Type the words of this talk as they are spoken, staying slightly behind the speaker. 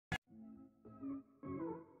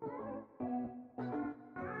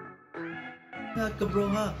mga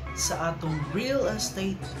kabroha sa atong real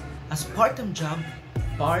estate as part-time job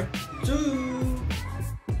part 2.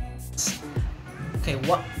 Kay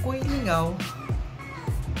wa ko'y lingaw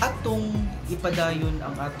atong ipadayon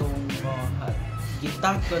ang atong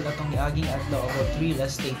gitakol atong niaging adlaw about real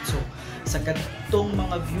estate. So sa kadtong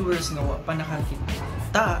mga viewers nga wa pa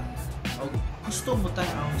nakakita o gusto mo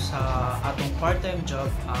tanaw sa atong part-time job,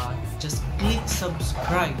 just click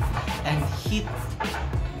subscribe and hit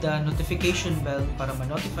the notification bell para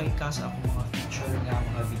ma-notify ka sa akong mga future nga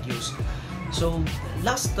mga videos. So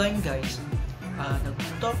last time guys,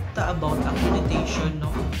 nag-talk ta about accreditation, no?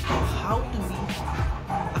 How to be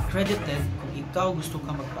accredited kung ikaw gusto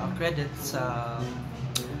ka magpa-accredit sa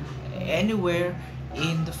anywhere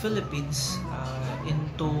in the Philippines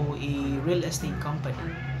into a real estate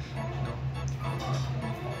company. No?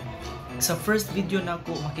 Sa first video na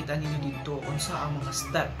ako, makita ninyo dito unsa ang mga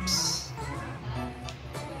steps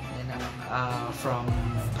from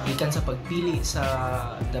gikan sa pagpili sa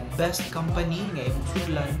the best company nga imong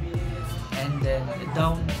sudlan, and then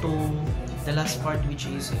down to the last part, which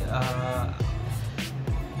is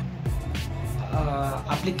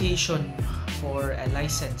application for a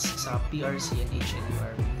license sa PRC and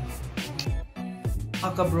HLURB.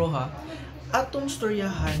 Kabroha, atong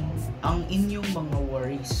storyahan ang inyong mga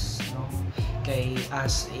worries, no? Kay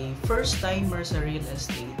as a first timer sa real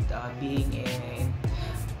estate, being a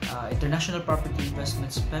international property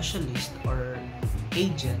investment specialist or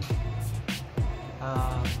agent,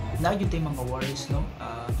 na yun tayo mga worries, no?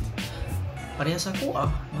 Parehas ako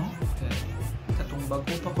no? Katong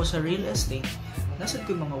bago pa ko sa real estate, nasad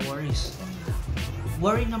ko yung mga worries.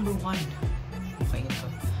 Worry number 1, okay nga,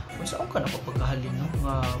 kung saan ka napapagkahalin, no?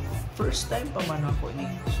 First time pa man ako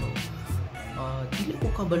ni, so dili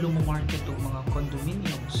ko kabalo mo market og mga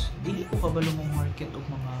condominiums, dili ko kabalo mo market og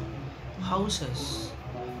mga houses,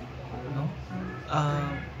 no?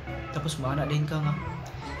 Tapos maana din ka nga,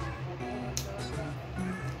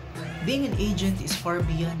 being an agent is far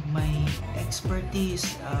beyond my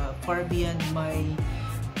expertise, far beyond my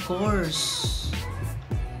course,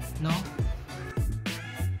 no?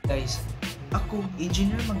 Guys, ako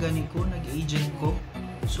engineer magani ko, nag-agent ko,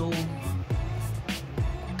 so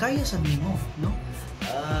kaya sabi mo, no?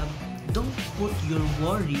 Don't put your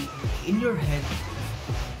worry in your head.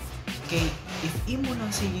 Kay if imo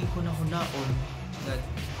nang sige ko na hunaon that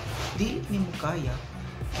dili nimo kaya,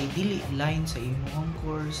 kay dili line sa imong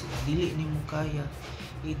course, dili nimo kaya,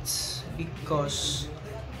 it's because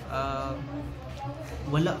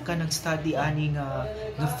wala ka nag-study ani nga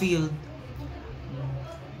field.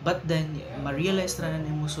 But then ma-realize na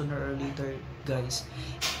nimo sooner or later, guys,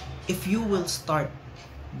 if you will start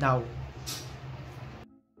now.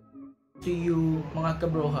 To you mga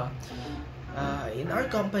kabroha, in our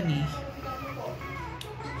company,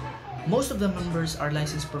 most of the members are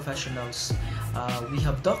licensed professionals. We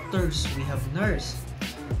have doctors, we have nurse,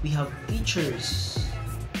 we have teachers.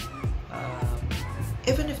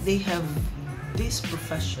 Even if they have this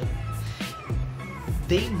profession,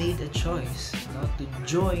 they made a choice, no, to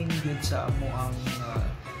join yun sa amo ang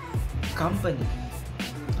company,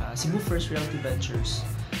 Cebu First Realty Ventures.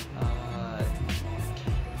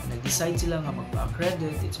 Nag-decide sila nga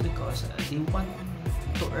magpa-accredit. It's because they want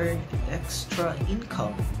to earn extra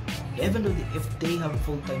income even though if they have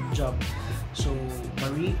full-time job. So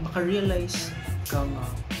maka-realize ka nga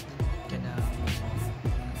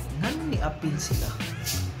ngan ni appeal sila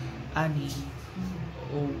ani,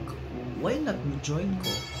 o why not mo join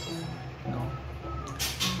ko, no?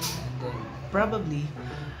 And then probably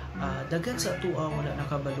daghan sa tua wala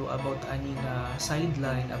nakabalo about ani nga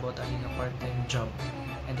sideline, about ani nga part-time job,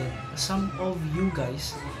 and then some of you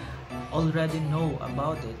guys already know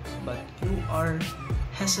about it, but you are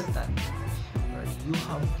hesitant or you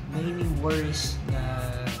have many worries na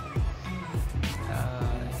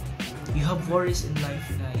you have worries in life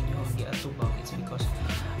na inyong giatubang. It's because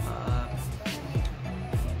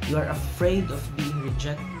you are afraid of being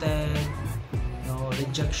rejected, no?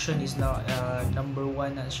 Rejection is now number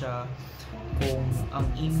 1 na siya kung ang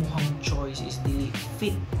imuhang choice is dili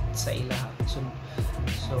fit sa ilaha.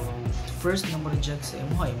 So first na mo reject sa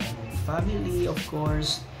imong family, of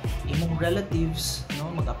course, imong relatives,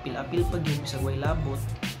 no? Mag-apil-apil pag yun sa way labot,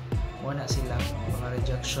 wala sila mga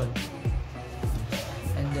rejection.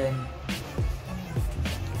 And then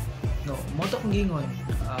no, moto kong gingon,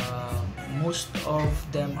 most of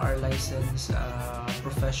them are licensed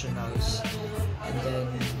professionals, and then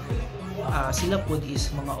sila pod is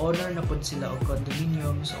mga owner na pod sila og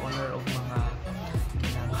condominiums, owner of mga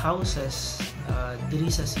houses diri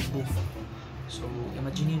sa Cebu. So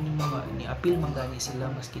imagine niyo mga ni apil man gani sila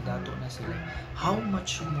maski dato na sila. How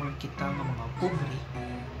much more kita nga mga pobre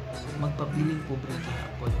magpabiling pobre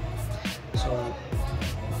gihapon.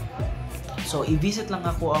 So i-visit lang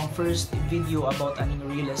ako ang first video about aning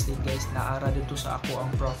real estate guys, naara dito sa ako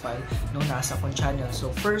ang profile no nasa akong channel.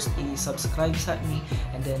 So first i-subscribe sa me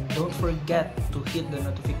and then don't forget to hit the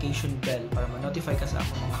notification bell para ma-notify ka sa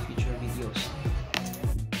akong mga future videos.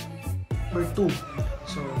 Number 2.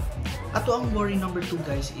 So ato ang worry number 2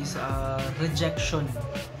 guys is rejection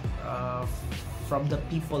from the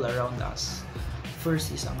people around us.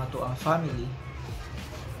 First is ang ato ang family.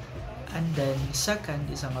 And then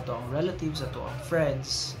second is ang ato ang relatives, ato ang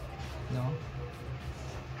friends, no?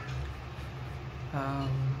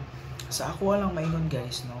 Sa ako lang maingon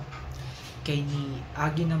guys, no? Kay ni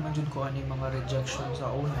agi naman jud ko ani mga rejection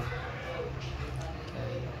sa una.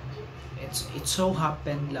 Okay. It so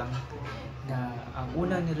happened lang na ang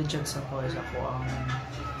una ni reject sa ko is ako ang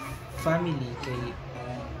family kay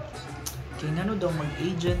ngano daw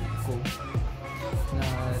mag-agent ko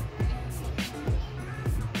na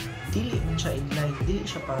dili man siya in line, dili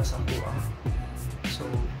siya para sa kuha. So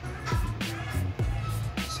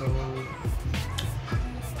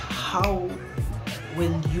how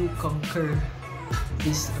will you conquer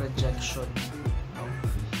this rejection? No?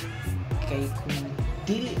 Kay kung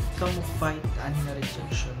dili ka mo fight ani na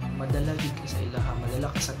rejection, madala gid ka sa ilaha, madala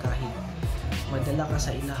ka sa kahit, madala ka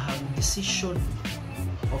sa ilahang decision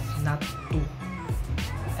of not to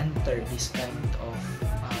enter this kind of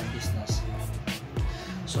business.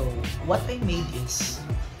 So, what I made is,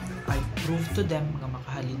 I proved to them nga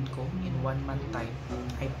makahalin ko in 1 month time.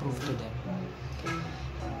 I proved to them.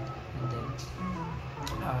 And then,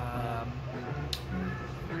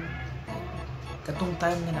 katong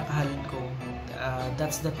time nga nakahalin ko,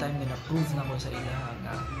 that's the time nga na-prove na ko sa ilaha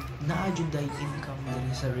nga na-adjud income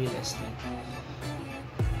din sa real estate.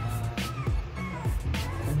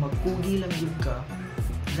 Kung magpugi lang yun ka,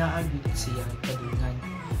 na-adjud siya kadungan.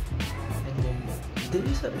 And then,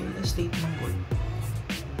 dili sa real estate manggod,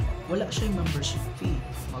 wala siya membership fee.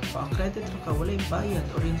 Magpa-accredit ra ka, walay bayad.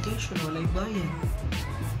 Orientation, walay bayad.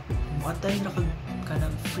 Mo-attend ra ka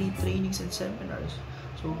ng free trainings and seminars.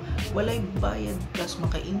 So, walay bayad plus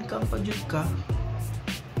maka-income pa jud ka.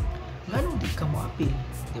 Nganong di ka mo appeal,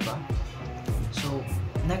 di ba? So,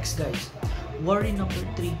 next guys, worry number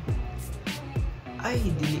 3. Ay,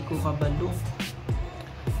 dili ko kabalo.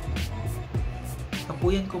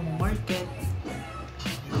 Kapuyan ko mo market,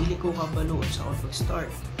 dili ko kabalo sa on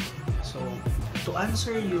pag-start. So, to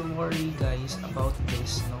answer your worry guys about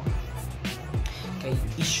this, no? Kay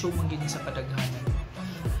issue man gini sa kadaghanan.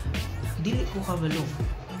 Dili ko kabalo.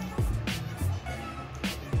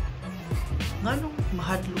 Nganong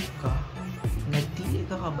mahadlok ka nga dili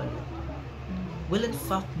ka kabalo? Well, in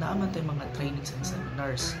fact, naaman tayo mga trainings and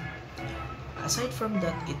seminars. Aside from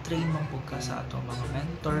that, i-train mo po ka sa ato mga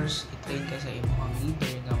mentors, i-train ka sa imong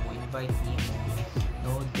leader nga mo invite nimo.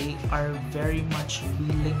 No, they are very much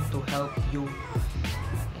willing to help you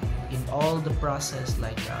in all the process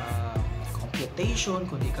like computation,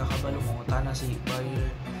 kung di ka kabalo mo tana si buyer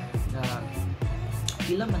na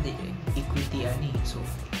pila man di equity ani. So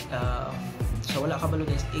wala kabalo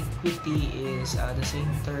guys, equity is the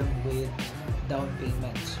same term with down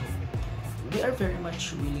payment. So we are very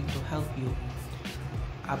much willing to help you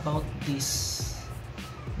about this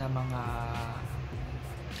na mga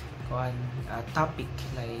topic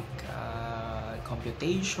like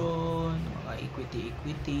computation, mga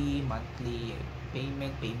equity, monthly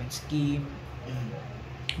payment scheme.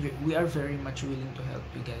 We are very much willing to help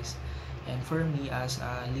you guys. And for me as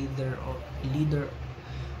a leader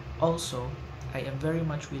also, I am very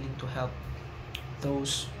much willing to help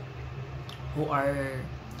those who are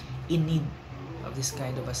in need of this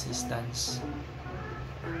kind of assistance.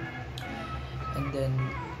 And then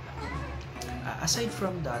aside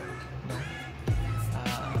from that, no,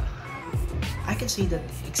 I can say that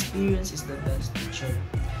experience is the best teacher.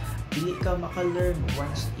 Dili ka maka-learn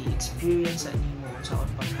once i-experience sa nimo unsaon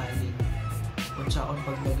paghalin, unsaon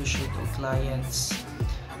pag-negotiate og clients,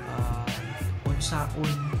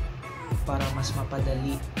 unsaon para mas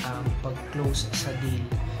mapadali ang pag-close sa deal,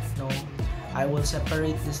 no? I will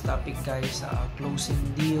separate this topic guys, closing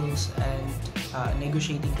deals and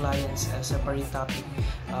negotiating clients as separate topic.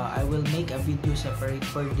 I will make a video separate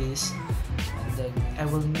for this, and then I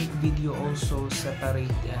will make video also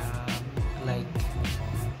separate like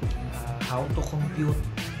how to compute,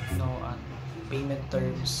 no, payment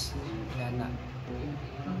terms na.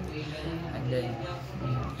 And then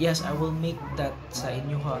yes, I will make that sa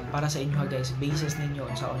inyo para sa inyo guys, basis ninyo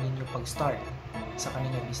unsaon ninyo pag-start sa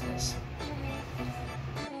kanilang business.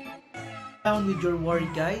 Down with your worry,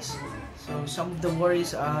 guys. So some of the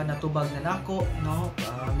worries natubag na nako, no,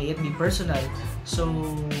 may it be personal. So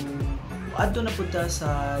adto na pud ta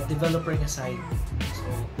sa developer nga side. So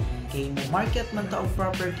kay mo market man ta og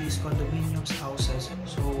properties, condominiums, houses.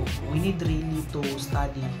 So we need really to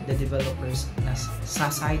study the developers na sa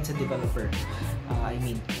side sa developer.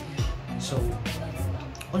 So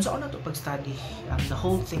unsa na to pag-study the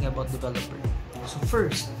whole thing about developer. So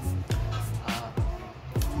first,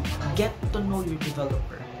 get to know your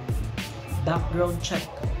developer. Background check.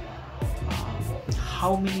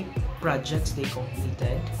 How many projects they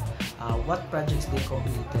completed, what projects they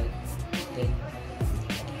completed, then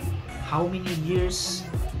how many years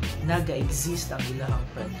naga-exist ang ilang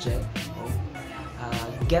project.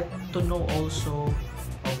 Get to know also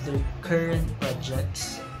of their current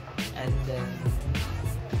projects, and then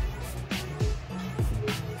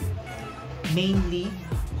mainly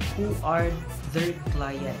who are their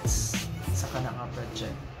clients sa kanang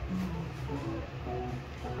project.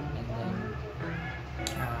 And then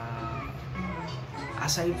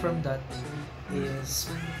aside from that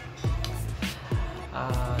is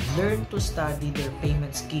learn to study their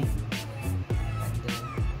payment scheme, and then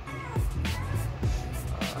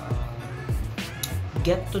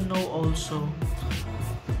get to know also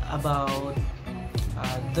about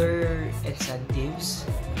their incentives,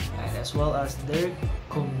 and as well as their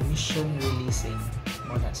commission releasing.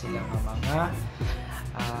 Muna silang mga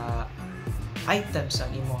items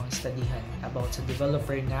ang imong studyhan about sa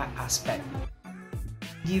developer nga aspect.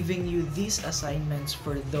 Giving you these assignments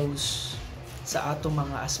for those sa ato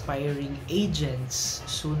mga aspiring agents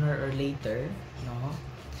sooner or later, no,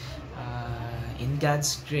 in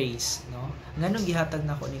God's grace, no, nganong gihatag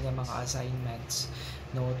nako ni nga mga assignments,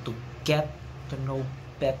 no, to get to know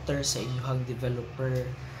better sa inyong developer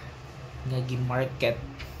nga gi-market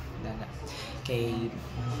na. Kay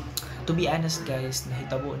to be honest guys,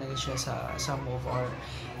 nahitabo na siya sa some of our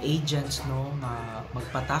agents, no,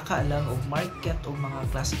 magpataka lang og market o mga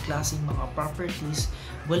klase-klaseng mga properties.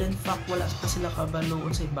 Well, in fact, wala pa sila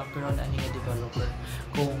kabaloon sa background ani nga developer.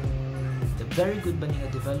 Kung the very good ba ni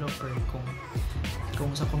nga developer,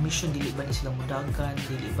 kung sa commission dili ba ni sila mudagan,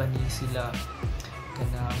 dili ba ni sila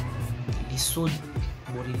kanang lisod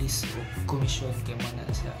mo release o commission kay mo na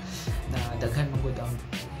sila na daghan mong ang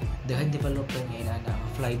daghan developer nga na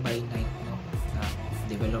fly by night, no, na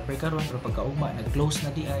developer karon pero pagkaugma nag-close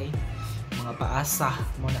na di ay mga paasa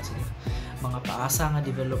mo na sila, mga paasa nga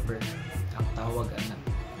developer ang tawag ana.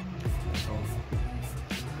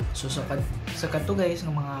 So sa kadto guys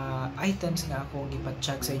ng mga items nga ako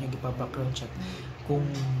gipa-check sa inyo, gipa-background check kung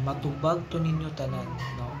matubag to ninyo tanan,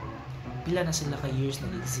 no, pila na sila ka years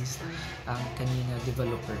nag-exist ang kanina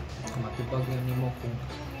developer, kung matubag na nimo kung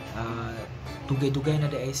dugay-dugay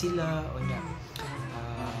na daay sila o nya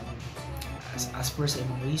as per sa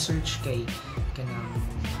imong research kay kanang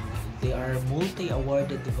they are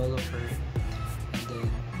multi-awarded developer. And then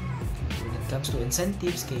when it comes to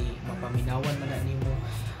incentives kay mapaminawan man na nimo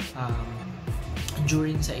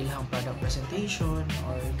during sa ilang product presentation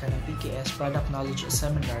or kanang PKS product knowledge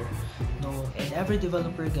seminar, no, and every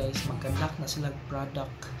developer guys mag-conduct na sila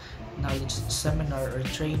product knowledge seminar or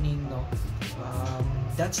training, no.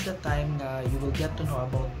 That's the time na you will get to know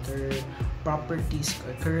about their properties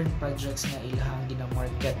or current projects na ilang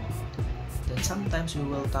gina-market. Then sometimes we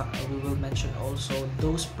will mention also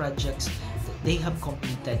those projects that they have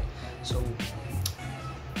completed. So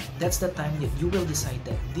that's the time that you will decide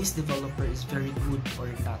that this developer is very good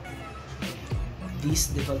or not,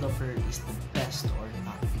 this developer is the best or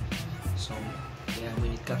not. So yeah,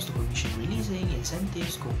 when it comes to commission releasing,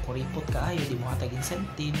 incentives, kung kuripot kaayo di mo katag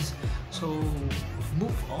incentives, so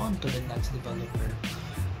move on to the next developer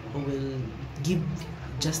who will give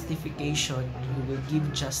justification, who will give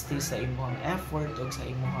justice sa imong effort o sa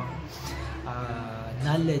imong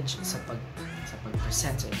knowledge sa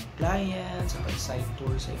pag-present sa imong client, sa pag-site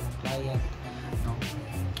tour sa imong client, no.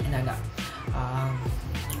 Inana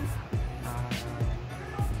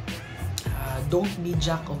don't be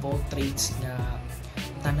jack of all trades nga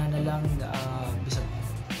tanan na lang bisag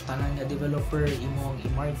tanan nga developer imong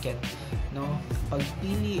i-market, no.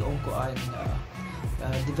 Pagpili og kuan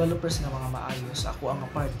developers nga mga maayos, ako ang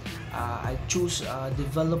apart, I choose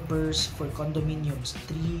developers for condominiums,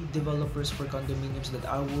 3 developers for condominiums that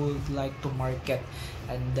I would like to market,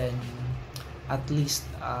 and then at least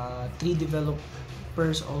 3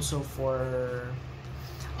 developers also for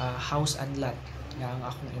house and lot nga ang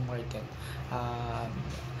akong i-market.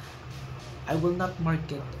 I will not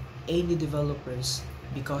market any developers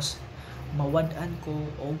because mawad-an ko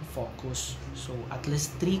og focus. So at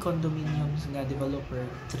least 3 condominiums nga developer,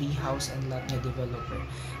 3 house and lot nga developer.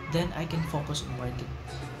 Then I can focus on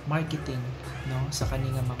marketing, no, sa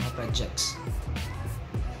kaninga mga projects.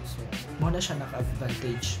 So mo na siya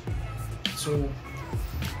naka-advantage. So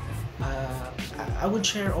I would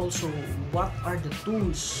share also what are the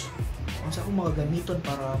tools kung sa akong mga gamiton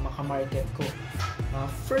para maka-market ko.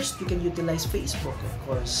 First, you can utilize Facebook, of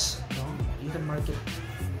course, no? You can market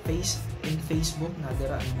in Facebook na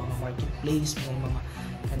dira ang mga marketplace, may mga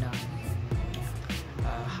kanang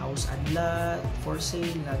house and lot for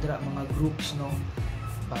sale na dira mga groups, no.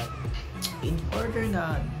 But in order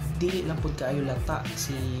na dili lang pud kaayo lata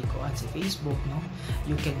si Facebook, no,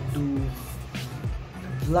 you can do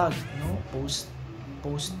vlog, no, post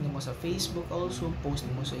nimo sa Facebook, also post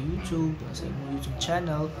nimo sa YouTube, sa imong YouTube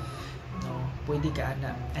channel, no, pwede ka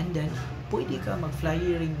ana, and then pwede ka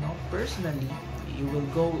mag-flyering, no, personally. You will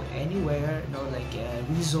go anywhere, no, like a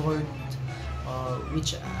resort,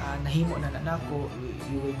 which nahimo na nako.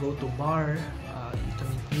 You will go to bar, to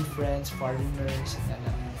meet new friends, foreigners, and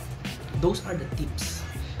those are the tips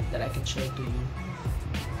that I can share to you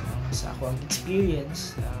sa akong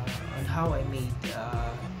experience on how I made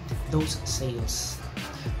those sales.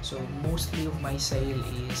 So mostly of my sale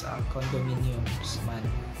is condominiums man.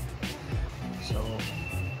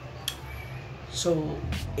 So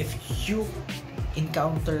if you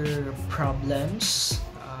encounter problems,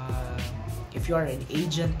 if you are an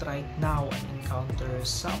agent right now and encounter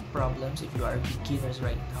some problems, if you are beginners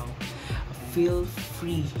right now, feel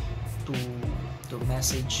free to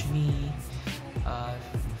message me,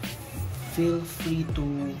 feel free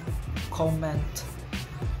to comment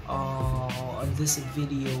on this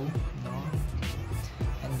video, no,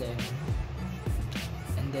 and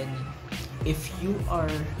then if you are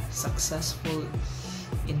successful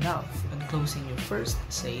enough in closing your first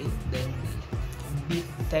sale, then be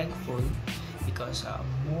thankful, because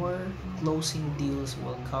more closing deals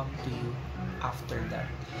will come to you after that.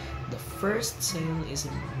 The first sale is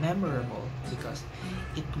memorable because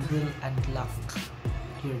it will unlock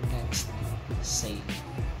your next sale.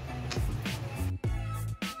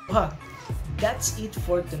 That's it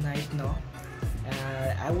for tonight, no.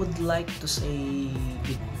 I would like to say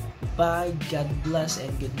goodbye, God bless,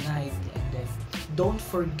 and good night. And then don't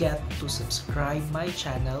forget to subscribe my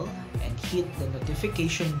channel and hit the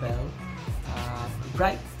notification bell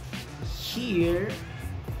right here,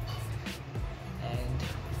 and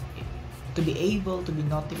to be able to be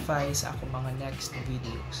notified sa akong mga next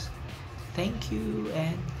videos. Thank you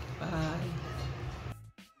and bye.